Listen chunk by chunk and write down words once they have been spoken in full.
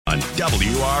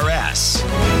WRS.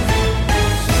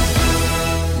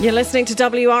 You're listening to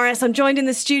WRS. I'm joined in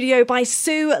the studio by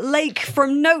Sue Lake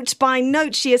from Note by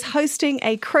Note. She is hosting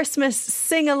a Christmas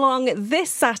sing-along this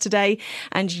Saturday,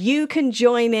 and you can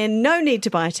join in. No need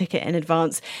to buy a ticket in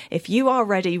advance. If you are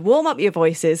ready, warm up your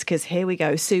voices, because here we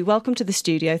go. Sue, welcome to the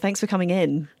studio. Thanks for coming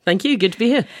in. Thank you. Good to be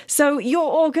here. So you're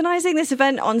organising this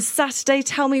event on Saturday.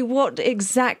 Tell me, what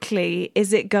exactly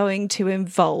is it going to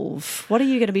involve? What are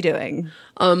you going to be doing?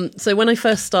 So when I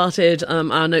first started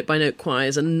our Note by Note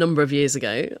choirs a number of years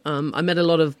ago, I met a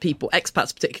lot of people,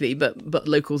 expats particularly, but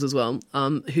locals as well,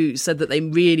 who said that they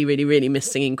really, really, really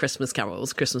miss singing Christmas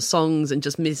carols, Christmas songs, and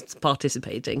just missed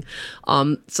participating.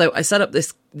 So I set up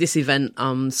this event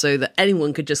so that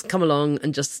anyone could just come along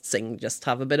and just sing, just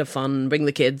have a bit of fun, bring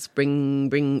the kids,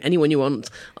 bring anyone you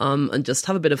want, and just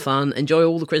have a bit of fun, enjoy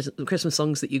all the Christmas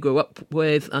songs that you grew up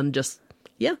with, and just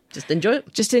enjoy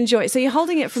it. Just enjoy it. So you're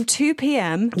holding it from 2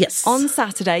 p.m. Yes. on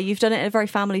Saturday. You've done it at a very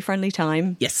family-friendly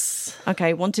time. Yes.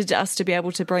 Okay, wanted us to be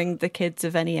able to bring the kids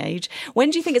of any age.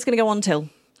 When do you think it's going to go on till?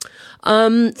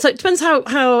 So it depends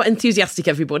how enthusiastic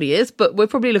everybody is, but we're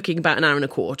probably looking about an hour and a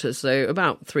quarter, so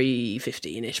about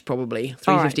 3:15ish probably,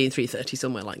 3:15, 3:30,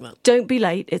 somewhere like that. Don't be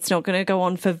late. It's not going to go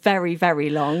on for very, very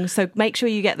long, so make sure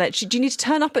you get there. Do you need to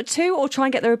turn up at 2 or try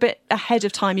and get there a bit ahead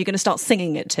of time? You're going to start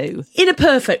singing at 2? In a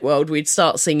perfect world, we'd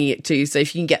start singing at 2, so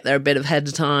if you can get there a bit ahead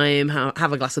of time,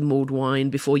 have a glass of mulled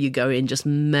wine before you go in, just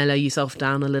mellow yourself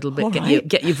down a little bit,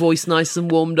 get your voice nice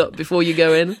and warmed up before you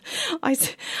go in.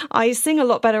 I sing a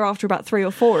lot better after about 3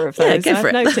 or 4 of those. Yeah, go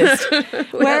for I've it. noticed.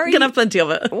 We're going to have plenty of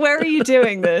it. Where are you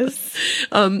doing this?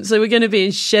 So we're going to be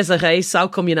in Chézarès, Salle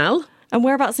Communale. And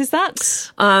whereabouts is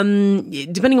that?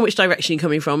 Depending on which direction you're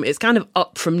coming from, it's kind of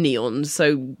up from Neon.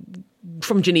 So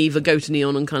from Geneva, go to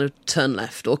Neon and kind of turn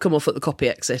left, or come off at the copy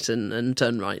exit and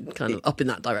turn right, kind of up in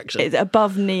that direction. It's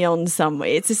above Neon somewhere.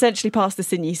 It's essentially past the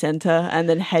Sydney Centre and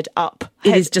then head up.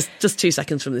 It is just 2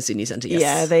 seconds from the Sydney Centre, yes.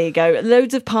 Yeah, there you go.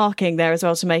 Loads of parking there as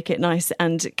well to make it nice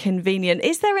and convenient.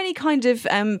 Is there any kind of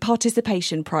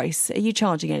participation price? Are you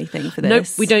charging anything for this? Nope,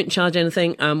 we don't charge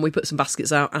anything. We put some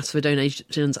baskets out, ask for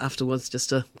donations afterwards just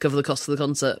to cover the cost of the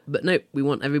concert. But nope, we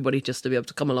want everybody just to be able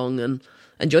to come along and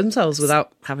enjoy themselves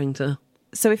without having to...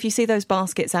 So if you see those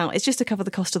baskets out, it's just to cover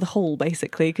the cost of the hall,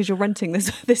 basically, because you're renting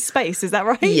this space. Is that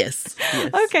right? Yes.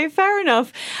 Okay, fair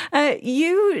enough.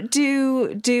 You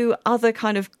do other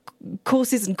kind of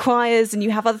courses and choirs, and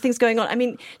you have other things going on. I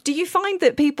mean, do you find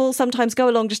that people sometimes go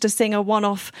along just to sing a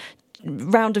one-off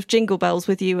round of Jingle Bells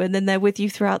with you, and then they're with you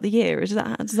throughout the year? Does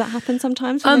that happen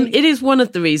sometimes? It is one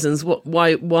of the reasons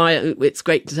why it's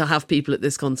great to have people at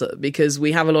this concert, because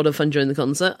we have a lot of fun during the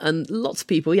concert, and lots of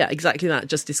people, exactly that,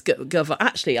 just discover,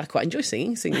 actually, I quite enjoy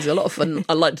singing. Singing's a lot of fun.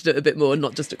 I like to do it a bit more,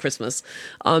 not just at Christmas.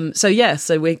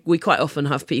 So we quite often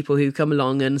have people who come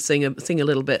along and sing a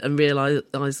little bit and realise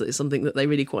that it's something that they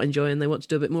really quite enjoy and they want to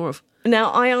do a bit more of.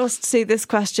 Now, I asked Sue this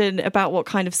question about what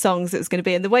kind of songs it was going to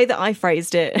be, and the way that I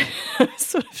phrased it,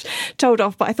 sort of told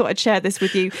off, but I thought I'd share this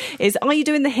with you, is, are you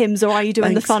doing the hymns or are you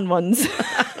doing the fun ones?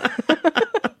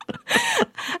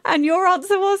 And your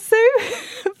answer was, Sue?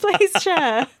 Please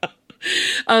share.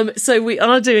 So we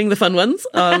are doing the fun ones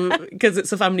because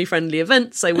it's a family-friendly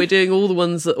event. So we're doing all the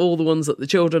ones that the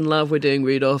children love. We're doing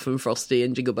Rudolph and Frosty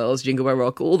and Jingle Bells, Jingle Bell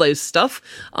Rock, all those stuff.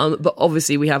 But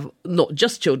obviously we have not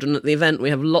just children at the event. We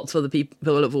have lots of other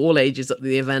people of all ages at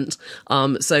the event.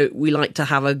 So we like to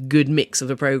have a good mix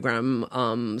of a programme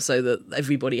so that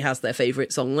everybody has their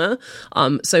favourite song there.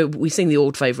 So we sing the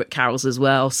old favourite carols as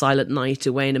well. Silent Night,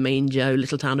 Away in a Manger,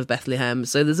 Little Town of Bethlehem.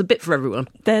 So there's a bit for everyone.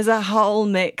 There's a whole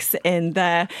mix in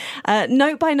there.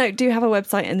 Note by Note do have a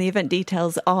website, and the event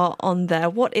details are on there.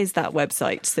 What is that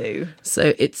website, Sue?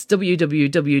 So it's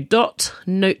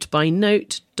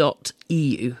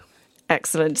www.notebynote.eu.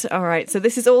 Excellent. All right. So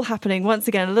this is all happening. Once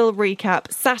again, a little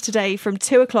recap. Saturday from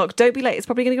 2 o'clock. Don't be late. It's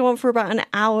probably going to go on for about an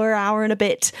hour and a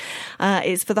bit.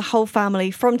 It's for the whole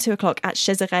family from 2 o'clock at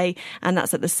Chézarès, and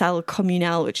that's at the Salle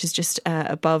Communale, which is just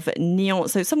above Neon.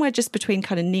 So somewhere just between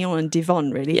kind of Neon and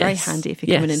Divonne, really. Yes. Very handy if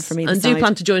you're coming in from either side. And do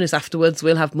plan to join us afterwards.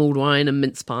 We'll have mulled wine and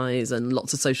mince pies and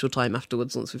lots of social time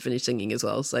afterwards once we finish singing as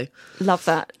well. So love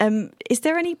that. Is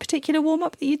there any particular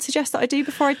warm-up that you'd suggest that I do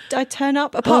before I turn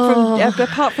up?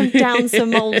 Apart from down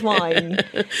some mulled wine.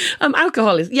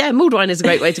 Alcohol is, mulled wine is a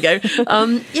great way to go. Should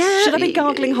I be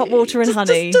gargling hot water and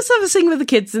honey? Just have a sing with the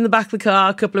kids in the back of the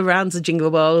car, a couple of rounds of Jingle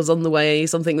Bells on the way,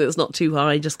 something that's not too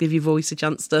high, just give your voice a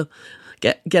chance to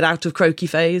get out of croaky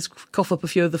phase, cough up a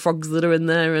few of the frogs that are in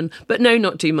there, but no,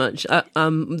 not too much.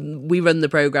 We run the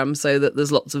programme so that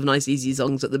there's lots of nice easy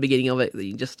songs at the beginning of it that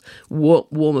you just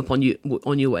warm up on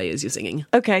your way as you're singing.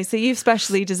 Okay, so you've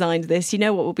specially designed this. You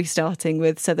know what we'll be starting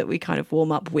with so that we kind of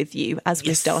warm up with you as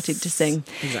we started to sing.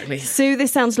 Exactly. Sue,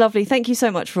 this sounds lovely. Thank you so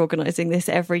much for organising this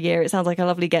every year. It sounds like a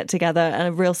lovely get together and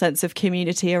a real sense of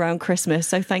community around Christmas.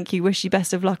 So thank you. Wish you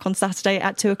best of luck on Saturday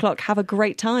at 2:00. Have a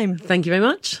great time. Thank you very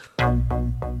much.